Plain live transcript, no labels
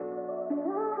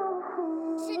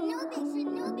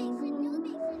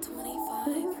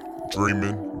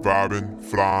Dreaming, vibing,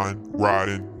 flying,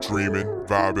 riding, dreaming,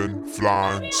 vibing,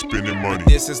 flying, spending money.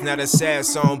 This is not a sad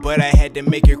song, but I had to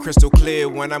make it crystal clear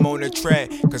when I'm on the track.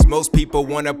 Cause most people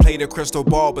wanna play the crystal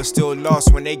ball, but still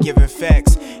lost when they giving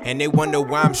facts. And they wonder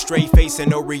why I'm straight face and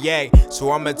no react.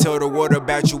 So I'ma tell the world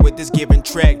about you with this given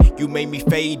track. You made me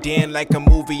fade in like a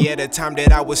movie at a time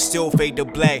that I was still fade to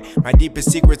black. My deepest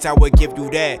secrets, I would give you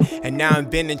that. And now I'm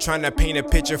bending, trying to paint a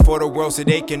picture for the world so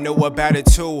they can know about it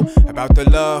too. About the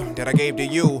love that I gave to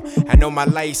you. I know my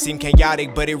life seemed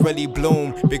chaotic, but it really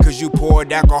bloomed because you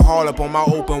poured alcohol up on my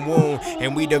open wound.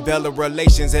 And we developed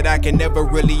relations that I can never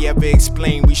really ever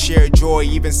explain. We shared joy,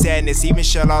 even sadness, even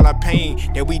share all our pain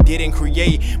that we didn't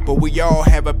create. But we all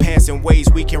have a past in ways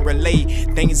we can relate.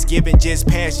 Thanksgiving just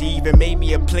passed, you even made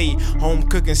me a plate. Home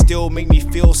cooking still make me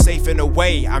feel safe in a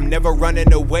way. I'm never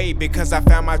running away because I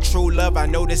found my true love. I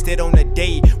noticed it on the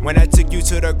date when I took you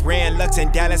to the Grand Lux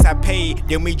in Dallas. I paid.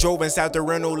 Then we drove inside the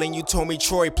rental and you told me,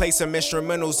 Troy, play some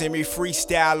instrumentals and we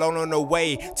freestyle on the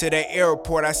way to the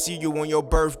airport. I see you on your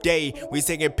birthday. We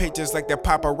taking pictures like the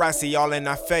paparazzi all in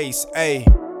our face. Ayy.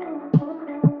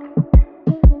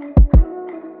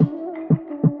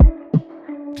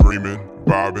 Dreaming,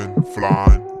 vibing,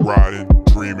 flying, riding,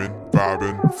 dreaming,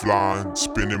 vibing, flying,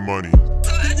 spending money.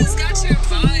 So I just got your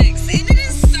vibes.